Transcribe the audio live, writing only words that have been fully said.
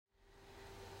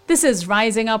This is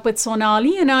Rising Up with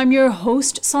Sonali, and I'm your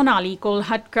host, Sonali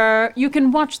Kolhatkar. You can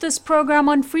watch this program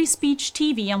on Free Speech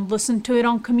TV and listen to it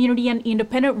on community and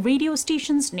independent radio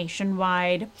stations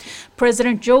nationwide.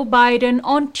 President Joe Biden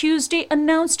on Tuesday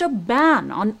announced a ban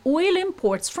on oil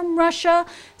imports from Russia,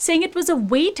 saying it was a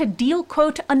way to deal,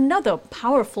 quote, another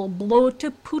powerful blow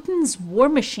to Putin's war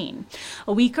machine.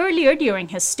 A week earlier, during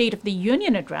his State of the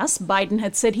Union address, Biden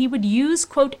had said he would use,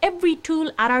 quote, every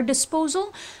tool at our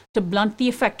disposal to blunt the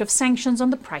effect of sanctions on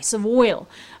the price of oil.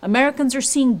 Americans are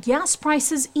seeing gas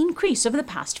prices increase over the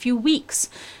past few weeks.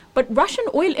 But Russian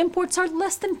oil imports are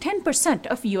less than 10%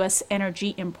 of U.S.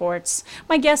 energy imports.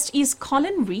 My guest is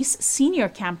Colin Reese, senior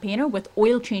campaigner with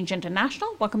Oil Change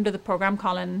International. Welcome to the program,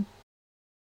 Colin.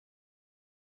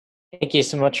 Thank you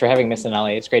so much for having me,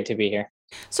 Sonali. It's great to be here.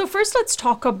 So first, let's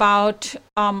talk about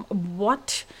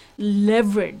what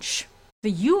leverage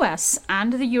the U.S.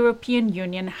 and the European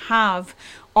Union have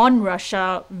on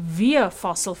Russia via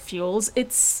fossil fuels.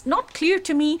 It's not clear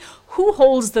to me who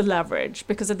holds the leverage,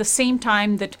 because at the same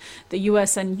time that the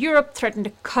US and Europe threaten to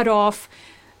cut off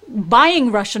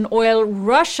buying Russian oil,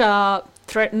 Russia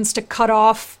threatens to cut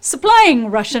off supplying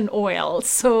Russian oil,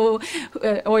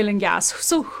 oil and gas.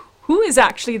 So who is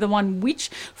actually the one, which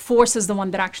force is the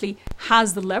one that actually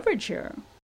has the leverage here?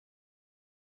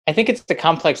 I think it's the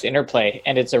complex interplay,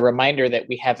 and it's a reminder that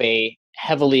we have a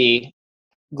heavily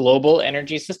global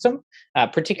energy system,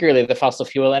 particularly the fossil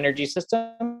fuel energy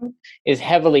system, is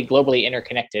heavily globally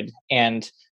interconnected,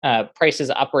 and prices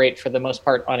operate for the most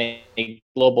part on a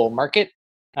global market.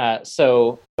 I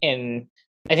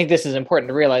think this is important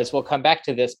to realize. We'll come back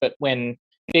to this, but when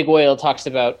Big Oil talks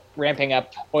about ramping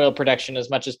up oil production as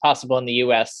much as possible in the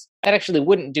US, that actually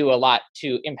wouldn't do a lot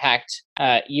to impact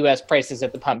US prices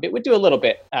at the pump. It would do a little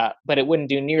bit, but it wouldn't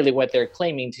do nearly what they're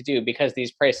claiming to do, because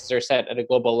these prices are set at a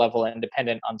global level and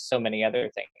dependent on so many other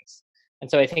things. And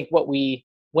so I think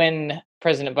when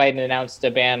President Biden announced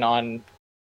a ban on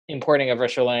importing of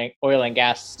Russian oil and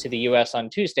gas to the US on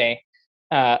Tuesday,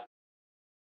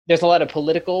 there's a lot of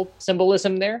political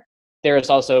symbolism there. There is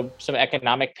also some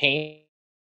economic pain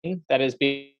that is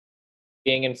being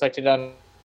inflicted on.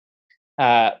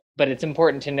 But it's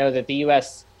important to know that the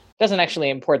U.S. doesn't actually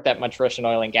import that much Russian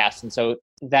oil and gas. And so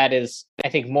that is, I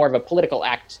think, more of a political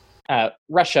act.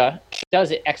 Russia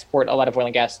does export a lot of oil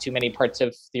and gas to many parts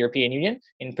of the European Union,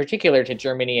 in particular to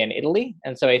Germany and Italy.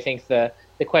 And so I think the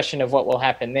question of what will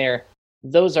happen there,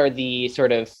 those are the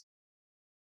sort of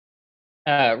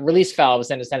release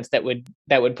valves, in a sense, that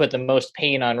would put the most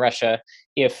pain on Russia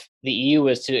if the EU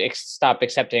was to stop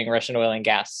accepting Russian oil and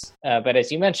gas. But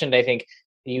as you mentioned, I think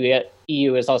the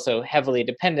EU is also heavily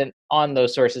dependent on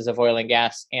those sources of oil and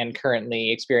gas, and currently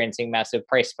experiencing massive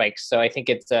price spikes. So I think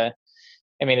it's a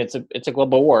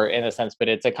global war in a sense, but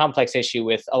it's a complex issue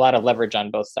with a lot of leverage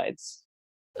on both sides.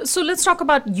 So let's talk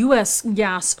about U.S.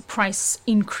 gas price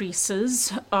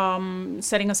increases,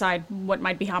 setting aside what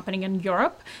might be happening in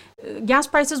Europe. Gas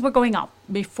prices were going up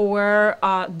before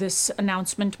this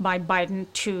announcement by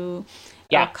Biden to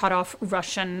cut off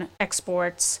Russian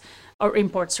exports, or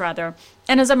imports rather.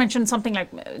 And as I mentioned, something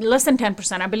like less than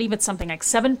 10%, I believe it's something like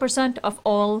 7% of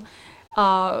all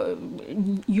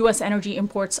U.S. energy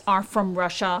imports are from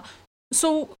Russia.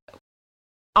 So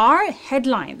are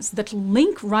headlines that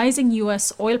link rising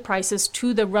U.S. oil prices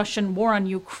to the Russian war on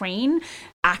Ukraine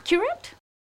accurate?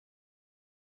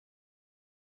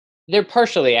 They're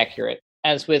partially accurate.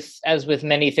 As with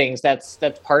many things, that's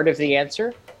part of the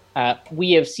answer.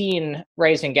 We have seen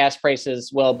rising gas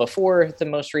prices well before the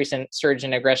most recent surge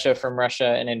in aggression from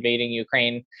Russia and invading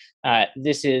Ukraine.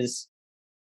 It's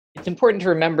important to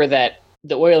remember that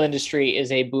the oil industry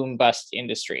is a boom-bust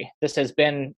industry. This has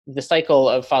been the cycle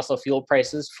of fossil fuel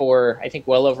prices for, I think,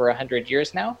 well over 100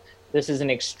 years now. This is an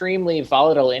extremely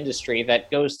volatile industry that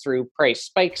goes through price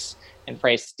spikes and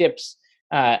price dips.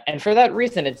 And for that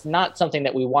reason, it's not something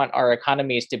that we want our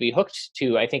economies to be hooked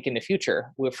to, I think, in the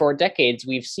future. For decades,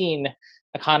 we've seen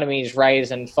economies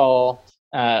rise and fall,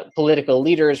 political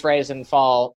leaders rise and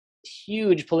fall,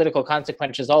 huge political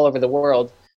consequences all over the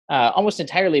world, almost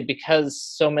entirely because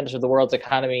so much of the world's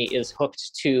economy is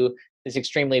hooked to this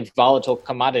extremely volatile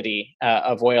commodity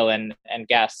of oil and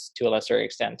gas to a lesser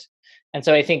extent. And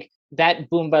so I think that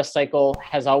boom-bust cycle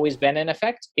has always been in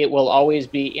effect. It will always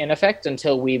be in effect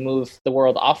until we move the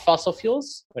world off fossil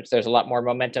fuels, which there's a lot more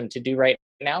momentum to do right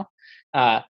now.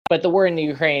 But the war in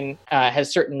Ukraine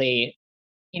has certainly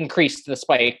increased the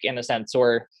spike, in a sense,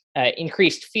 or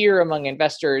increased fear among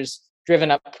investors, driven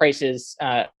up prices,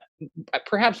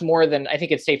 perhaps more than, I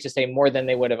think it's safe to say, more than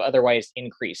they would have otherwise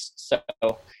increased. So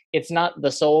it's not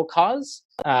the sole cause,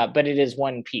 but it is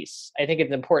one piece. I think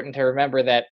it's important to remember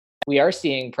that we are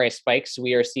seeing price spikes.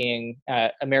 We are seeing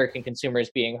American consumers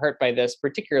being hurt by this,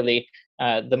 particularly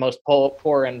the most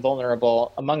poor and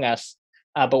vulnerable among us.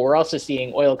 But we're also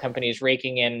seeing oil companies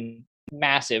raking in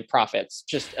massive profits,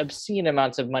 just obscene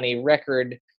amounts of money,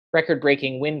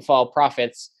 record-breaking windfall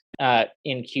profits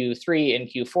in Q3 and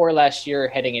Q4 last year,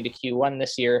 heading into Q1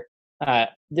 this year.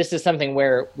 This is something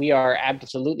where we are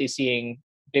absolutely seeing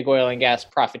big oil and gas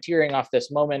profiteering off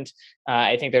this moment.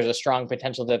 I think there's a strong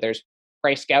potential that there's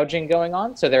price gouging going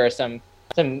on. So there are some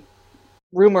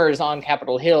rumors on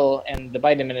Capitol Hill and the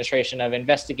Biden administration of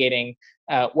investigating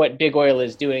what big oil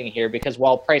is doing here, because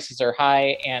while prices are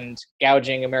high and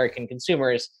gouging American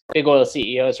consumers, big oil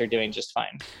CEOs are doing just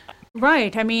fine.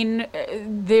 Right. I mean,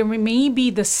 there may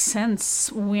be the sense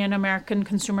when American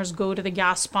consumers go to the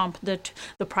gas pump that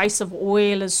the price of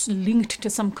oil is linked to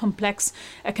some complex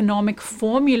economic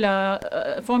formulae.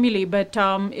 But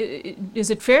is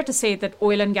it fair to say that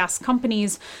oil and gas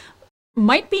companies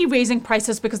might be raising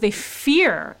prices because they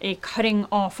fear a cutting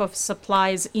off of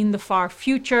supplies in the far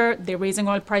future? They're raising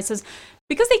oil prices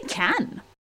because they can.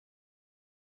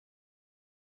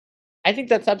 I think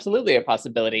that's absolutely a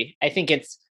possibility. I think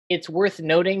it's worth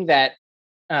noting that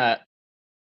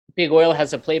big oil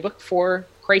has a playbook for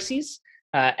crises.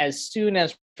 As soon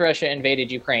as Russia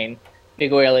invaded Ukraine,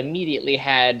 big oil immediately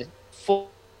had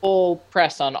full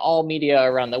press on all media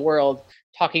around the world,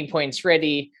 talking points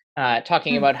ready,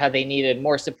 talking about how they needed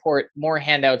more support, more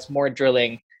handouts, more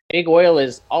drilling. Big oil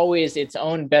is always its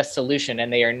own best solution,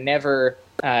 and they are never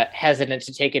hesitant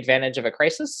to take advantage of a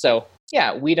crisis. So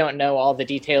yeah, we don't know all the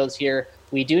details here.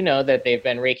 We do know that they've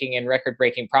been raking in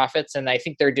record-breaking profits, and I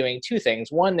think they're doing two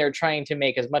things. One, they're trying to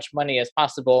make as much money as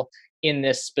possible in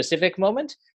this specific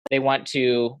moment. They want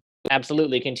to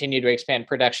absolutely continue to expand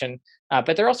production,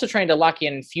 but they're also trying to lock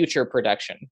in future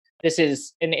production. This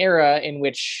is an era in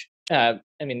which, the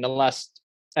last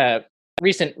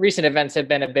recent events have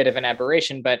been a bit of an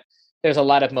aberration, but there's a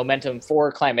lot of momentum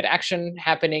for climate action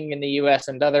happening in the US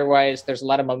and otherwise. There's a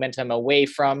lot of momentum away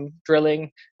from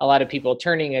drilling. A lot of people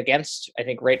turning against, I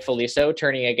think rightfully so,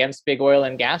 turning against big oil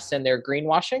and gas and their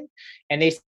greenwashing. And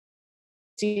they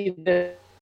see the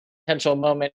potential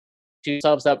moment to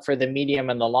themselves up for the medium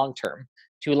and the long term,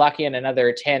 to lock in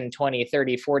another 10, 20,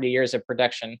 30, 40 years of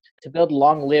production, to build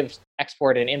long-lived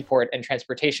export and import and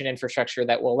transportation infrastructure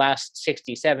that will last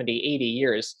 60, 70, 80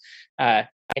 years.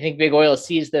 I think big oil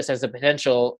sees this as a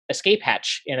potential escape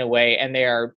hatch in a way, and they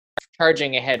are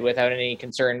charging ahead without any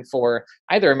concern for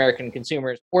either American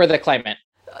consumers or the climate.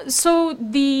 So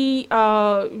the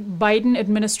Biden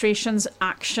administration's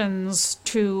actions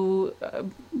to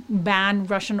ban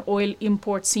Russian oil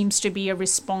imports seems to be a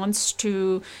response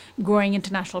to growing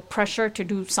international pressure to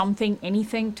do something,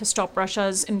 anything to stop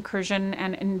Russia's incursion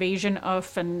and invasion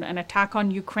of an attack on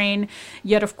Ukraine.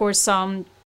 Yet, of course,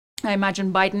 I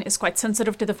imagine Biden is quite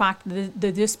sensitive to the fact that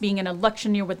this being an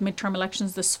election year with midterm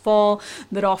elections this fall,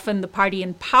 that often the party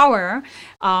in power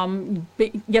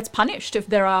gets punished if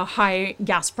there are high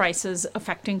gas prices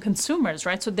affecting consumers,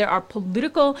 right? So there are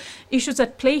political issues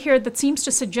at play here that seems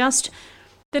to suggest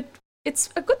that it's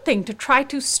a good thing to try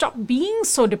to stop being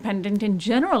so dependent in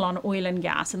general on oil and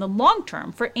gas in the long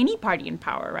term for any party in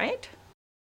power, right?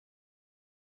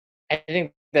 I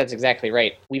think that's exactly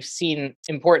right. We've seen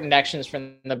important actions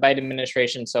from the Biden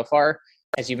administration so far.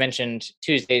 As you mentioned,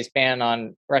 Tuesday's ban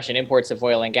on Russian imports of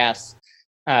oil and gas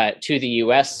to the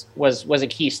US was a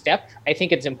key step. I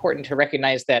think it's important to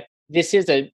recognize that this is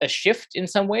a shift in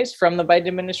some ways from the Biden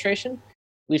administration.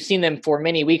 We've seen them for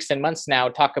many weeks and months now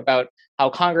talk about how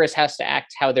Congress has to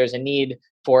act, how there's a need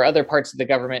for other parts of the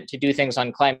government to do things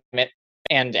on climate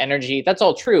and energy. That's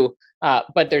all true.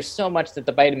 But there's so much that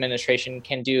the Biden administration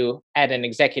can do at an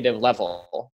executive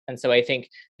level. And so I think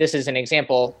this is an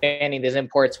example. Banning these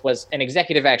imports was an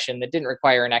executive action that didn't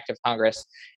require an act of Congress.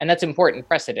 And that's important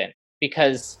precedent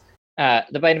because the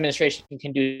Biden administration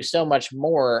can do so much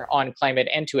more on climate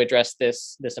and to address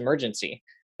this emergency.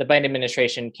 The Biden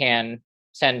administration can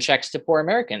send checks to poor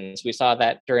Americans. We saw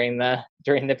that during the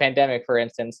pandemic, for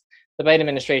instance. The Biden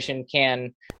administration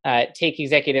can take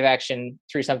executive action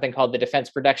through something called the Defense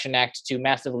Production Act to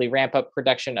massively ramp up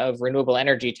production of renewable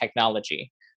energy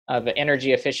technology, of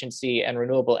energy efficiency and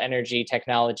renewable energy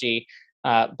technology,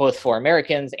 both for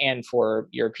Americans and for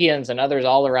Europeans and others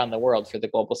all around the world for the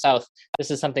global South.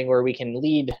 This is something where we can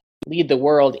lead the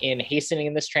world in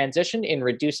hastening this transition, in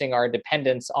reducing our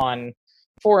dependence on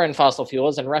foreign fossil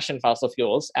fuels and Russian fossil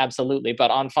fuels, absolutely,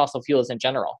 but on fossil fuels in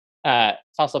general.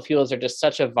 Fossil fuels are just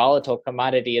such a volatile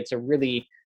commodity. It's a really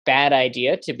bad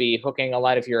idea to be hooking a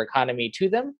lot of your economy to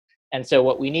them. And so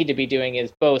what we need to be doing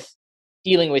is both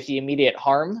dealing with the immediate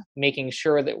harm, making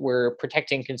sure that we're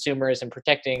protecting consumers and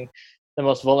protecting the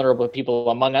most vulnerable people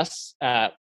among us,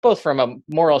 both from a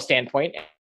moral standpoint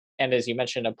and, as you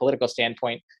mentioned, a political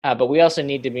standpoint. But we also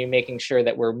need to be making sure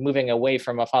that we're moving away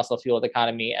from a fossil fueled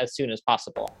economy as soon as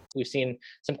possible. We've seen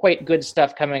some quite good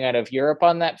stuff coming out of Europe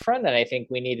on that front, and I think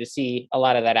we need to see a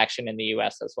lot of that action in the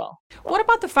US as well. What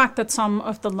about the fact that some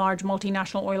of the large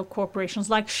multinational oil corporations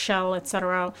like Shell,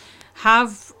 etc.,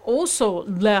 have also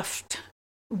left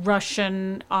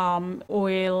Russian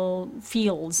oil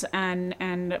fields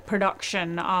and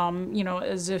production,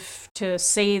 as if to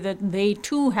say that they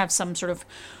too have some sort of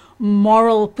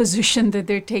moral position that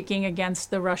they're taking against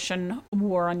the Russian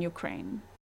war on Ukraine?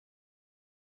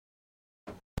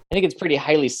 I think it's pretty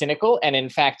highly cynical, and in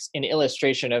fact, an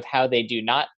illustration of how they do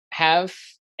not have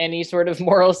any sort of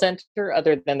moral center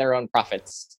other than their own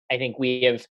profits. I think we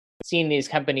have seen these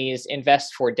companies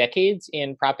invest for decades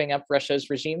in propping up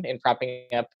Russia's regime, in propping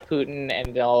up Putin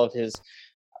and all of his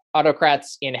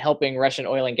autocrats, in helping Russian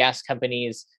oil and gas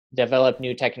companies develop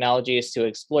new technologies to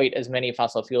exploit as many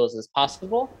fossil fuels as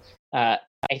possible. I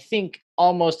think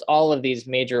almost all of these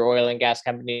major oil and gas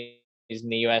companies in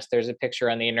the US, there's a picture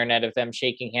on the internet of them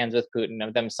shaking hands with Putin,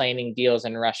 of them signing deals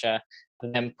in Russia,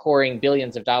 of them pouring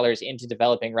billions of dollars into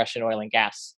developing Russian oil and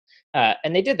gas.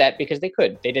 And they did that because they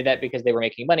could. They did that because they were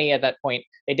making money at that point.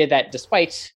 They did that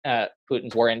despite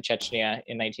Putin's war in Chechnya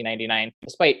in 1999,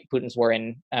 despite Putin's war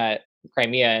in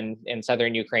Crimea and in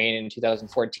southern Ukraine in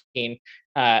 2014.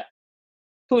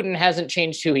 Putin hasn't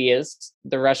changed who he is.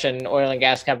 The Russian oil and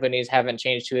gas companies haven't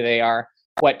changed who they are.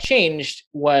 What changed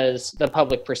was the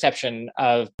public perception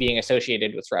of being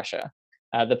associated with Russia,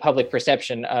 the public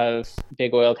perception of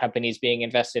big oil companies being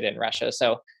invested in Russia.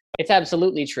 So it's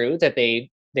absolutely true that they've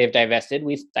divested.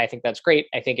 I think that's great.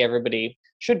 I think everybody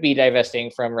should be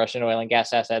divesting from Russian oil and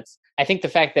gas assets. I think the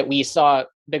fact that we saw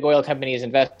big oil companies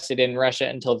invested in Russia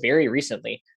until very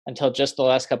recently, until just the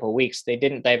last couple of weeks, they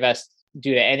didn't divest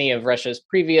due to any of Russia's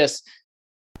previous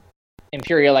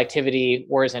imperial activity,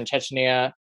 wars in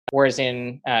Chechnya, wars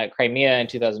in Crimea in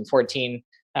 2014.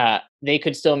 They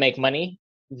could still make money.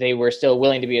 They were still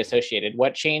willing to be associated.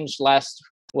 What changed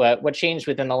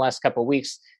within the last couple of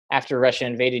weeks after Russia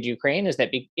invaded Ukraine is that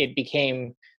it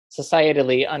became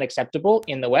societally unacceptable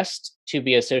in the West to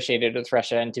be associated with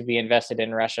Russia and to be invested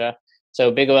in Russia. So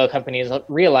big oil companies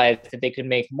realized that they could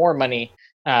make more money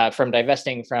from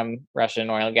divesting from Russian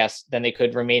oil and gas than they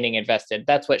could remaining invested.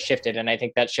 That's what shifted, and I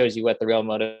think that shows you what the real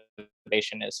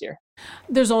motivation is here.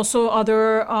 There's also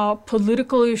other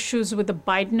political issues with the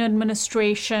Biden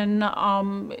administration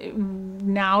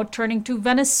now turning to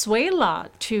Venezuela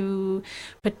to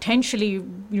potentially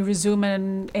resume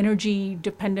an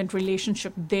energy-dependent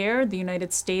relationship there. The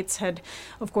United States had,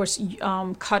 of course,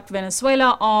 cut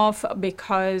Venezuela off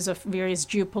because of various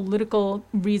geopolitical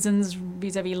reasons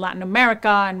vis-a-vis Latin America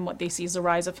and what they see as the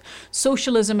rise of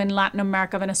socialism in Latin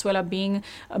America, Venezuela being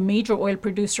a major oil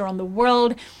producer on the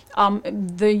world.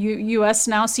 The U.S.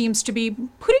 now seems to be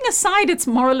putting aside its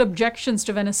moral objections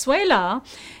to Venezuela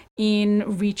in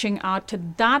reaching out to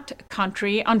that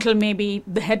country until maybe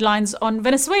the headlines on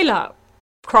Venezuela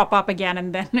crop up again,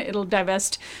 and then it'll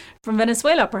divest from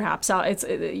Venezuela, perhaps.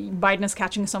 Biden is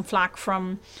catching some flack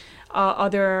from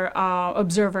other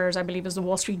observers. I believe it was the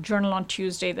Wall Street Journal on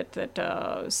Tuesday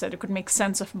that said it could make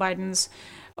sense of Biden's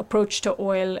approach to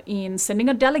oil in sending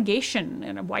a delegation,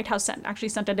 and the White House actually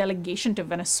sent a delegation to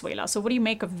Venezuela. So what do you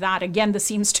make of that? Again, this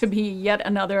seems to be yet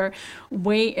another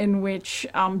way in which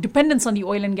dependence on the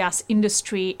oil and gas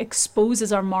industry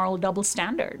exposes our moral double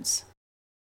standards.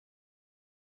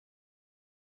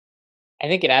 I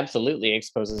think it absolutely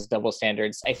exposes double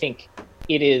standards. I think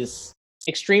it is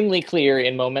extremely clear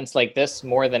in moments like this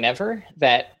more than ever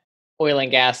that oil and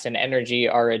gas and energy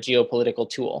are a geopolitical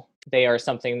tool. They are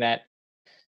something that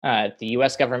the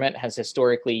US government has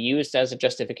historically used as a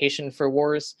justification for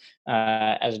wars,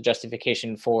 as a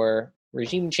justification for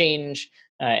regime change,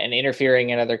 and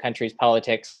interfering in other countries'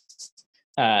 politics.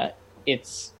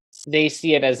 They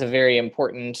see it as a very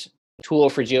important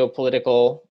tool for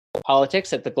geopolitical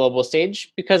politics at the global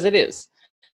stage because it is.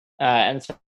 And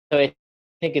so I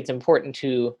think it's important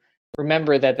to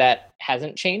remember that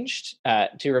hasn't changed,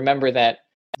 to remember that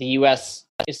the US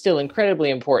is still incredibly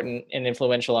important and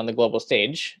influential on the global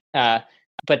stage,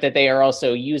 but that they are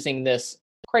also using this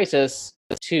crisis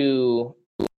to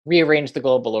rearrange the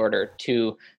global order,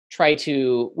 to try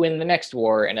to win the next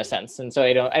war, in a sense. And so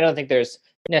I don't think there's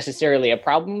necessarily a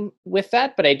problem with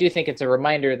that, but I do think it's a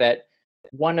reminder that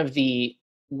one of the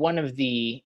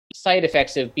side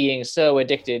effects of being so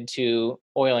addicted to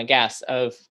oil and gas,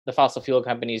 of the fossil fuel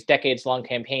companies' decades-long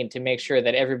campaign to make sure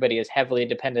that everybody is heavily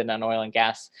dependent on oil and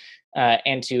gas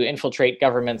and to infiltrate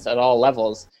governments at all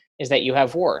levels is that you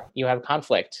have war, you have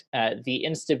conflict. The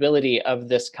instability of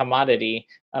this commodity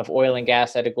of oil and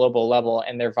gas at a global level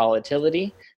and their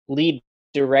volatility lead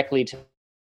directly to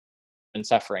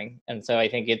suffering. And so I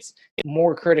think it's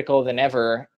more critical than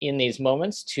ever in these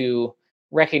moments to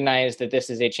recognize that this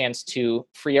is a chance to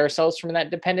free ourselves from that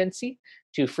dependency,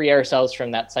 to free ourselves from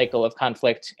that cycle of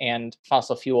conflict and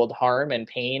fossil fueled harm and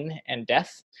pain and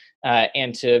death,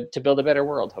 and to build a better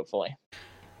world, hopefully.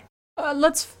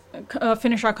 Let's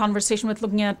finish our conversation with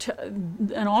looking at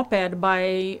an op-ed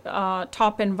by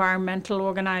top environmental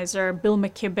organizer Bill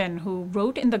McKibben, who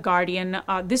wrote in The Guardian,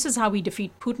 "This is how we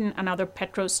defeat Putin and other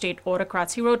petrostate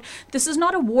autocrats." He wrote, "This is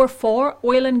not a war for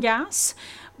oil and gas,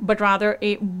 but rather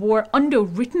a war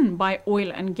underwritten by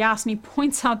oil and gas." And he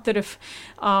points out that if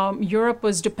Europe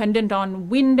was dependent on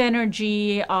wind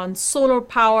energy, on solar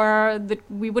power, that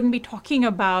we wouldn't be talking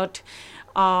about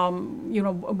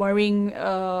worrying.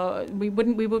 We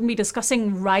wouldn't be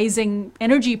discussing rising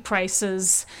energy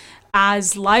prices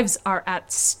as lives are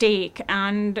at stake.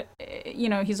 And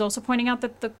he's also pointing out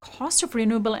that the cost of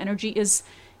renewable energy is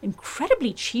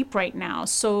incredibly cheap right now.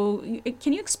 So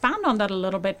can you expand on that a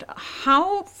little bit?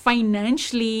 How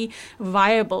financially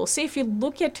viable, say if you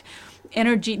look at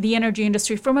the energy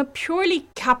industry from a purely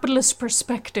capitalist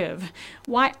perspective,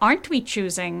 why aren't we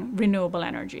choosing renewable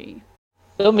energy?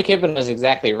 Bill McKibben was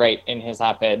exactly right in his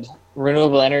op-ed.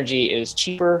 Renewable energy is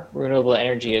cheaper, renewable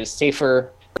energy is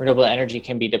safer, renewable energy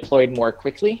can be deployed more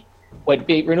quickly. What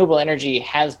renewable energy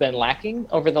has been lacking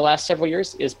over the last several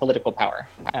years is political power.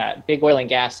 Big oil and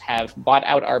gas have bought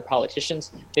out our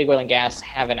politicians. Big oil and gas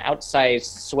have an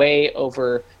outsized sway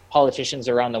over politicians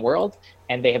around the world,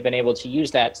 and they have been able to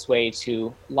use that sway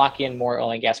to lock in more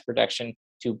oil and gas production,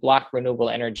 to block renewable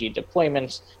energy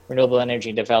deployment, renewable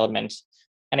energy development.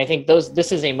 And I think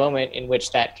this is a moment in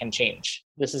which that can change.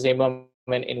 This is a moment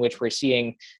in which we're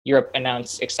seeing Europe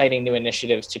announce exciting new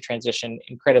initiatives to transition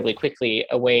incredibly quickly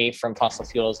away from fossil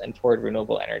fuels and toward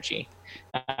renewable energy.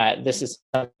 This is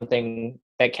something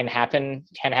that can happen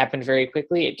very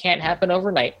quickly. It can't happen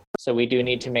overnight. So we do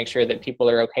need to make sure that people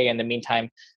are okay in the meantime.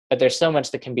 But there's so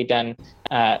much that can be done.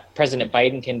 President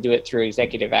Biden can do it through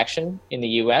executive action in the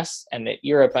US, and that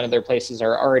Europe and other places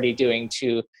are already doing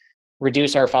to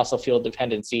reduce our fossil fuel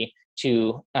dependency,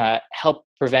 to help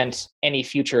prevent any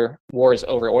future wars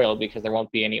over oil, because there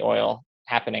won't be any oil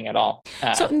happening at all.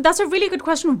 So that's a really good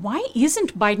question. Why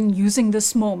isn't Biden using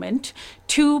this moment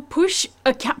to push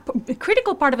a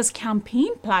critical part of his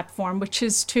campaign platform, which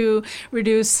is to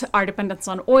reduce our dependence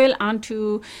on oil and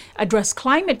to address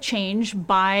climate change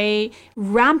by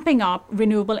ramping up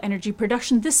renewable energy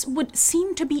production? This would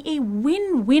seem to be a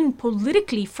win-win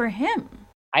politically for him.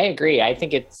 I agree. I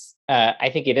think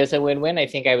it is a win-win. I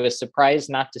think I was surprised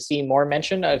not to see more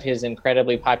mention of his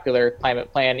incredibly popular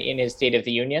climate plan in his State of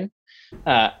the Union.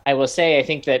 I will say, I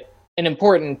think that an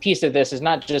important piece of this is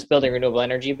not just building renewable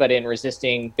energy, but in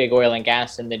resisting big oil and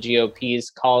gas and the GOP's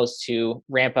calls to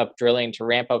ramp up drilling, to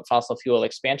ramp up fossil fuel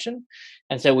expansion.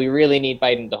 And so we really need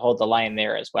Biden to hold the line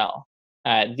there as well.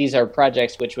 These are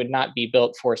projects which would not be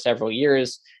built for several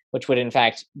years, which would in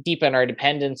fact deepen our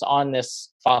dependence on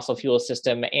this fossil fuel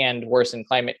system and worsen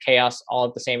climate chaos all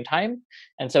at the same time.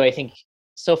 And so I think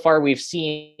so far we've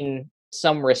seen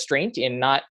some restraint in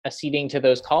not acceding to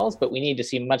those calls, but we need to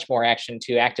see much more action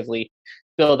to actively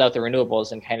build out the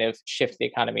renewables and kind of shift the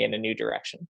economy in a new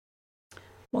direction.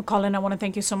 Well, Colin, I want to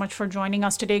thank you so much for joining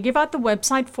us today. Give out the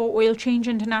website for Oil Change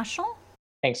International.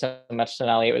 Thanks so much,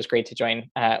 Sonali. It was great to join.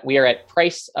 We are at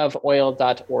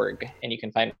priceofoil.org, and you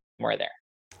can find more there.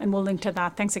 And we'll link to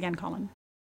that. Thanks again, Colin.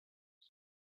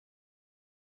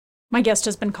 My guest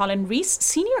has been Colin Rees,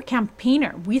 Senior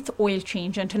Campaigner with Oil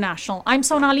Change International. I'm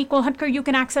Sonali Kolhatkar. You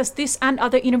can access this and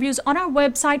other interviews on our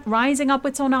website,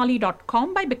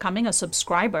 risingupwithsonali.com, by becoming a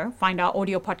subscriber. Find our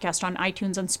audio podcast on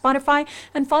iTunes and Spotify,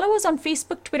 and follow us on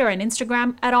Facebook, Twitter, and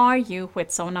Instagram at RU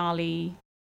with Sonali.